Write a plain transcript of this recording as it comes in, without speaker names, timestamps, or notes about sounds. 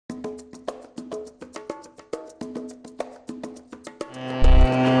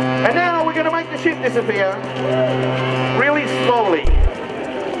disappear really slowly.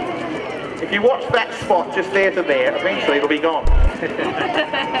 If you watch that spot just there to there, eventually it'll be gone.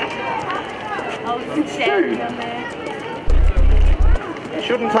 It's true. It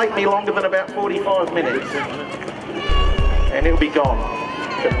shouldn't take me longer than about 45 minutes. And it'll be gone.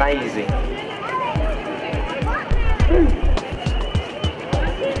 It's amazing.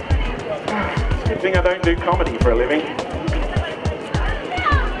 It's a good thing I don't do comedy for a living.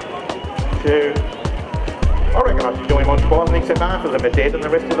 So, I reckon I should join Monty Python, except half of them are dead and the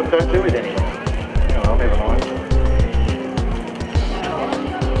rest of them don't do it anymore. Oh well, never mind.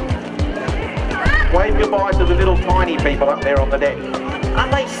 Wave goodbye to the little tiny people up there on the deck.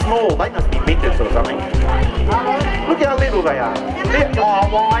 Aren't they small? They must be midgets or something. Look how little they are.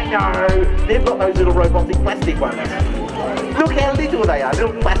 Oh, I know. They've got those little robotic plastic ones. Look how little they are,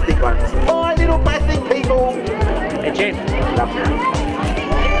 little plastic ones. Bye, little plastic people. Hey, Jen.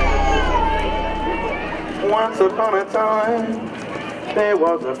 Once upon a time, there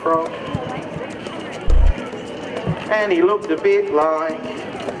was a frog. And he looked a bit like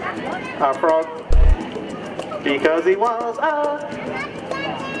a frog. Because he was a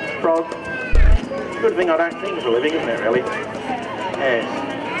frog. Good thing I don't sing for a living, isn't it, really? Yes.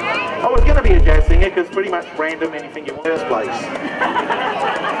 I was going to be a jazz singer because pretty much random anything you want in the first place.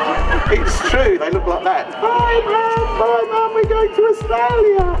 It's true, they look like that. Bye Mum, we're going to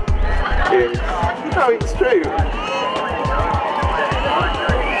Australia. Yes. No, it's true.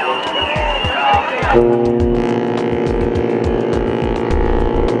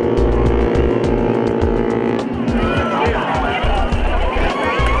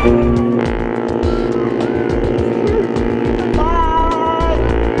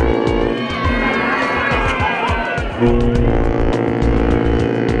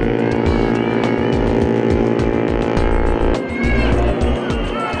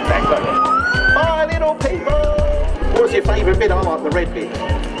 Bye, little people! What's your favourite bit? I like the red bit.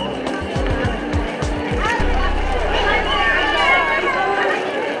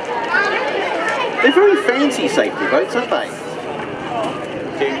 They're very fancy safety boats, aren't they?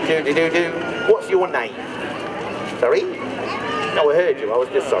 Do. What's your name? Sorry? No, I heard you. I was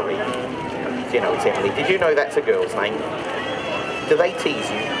just sorry. You know, it's Emily. Did you know that's a girl's name? Do they tease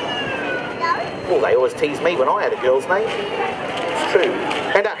you? Well, they always teased me when I had a girl's name. It's true.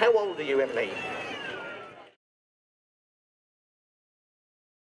 And how old are you, Emily?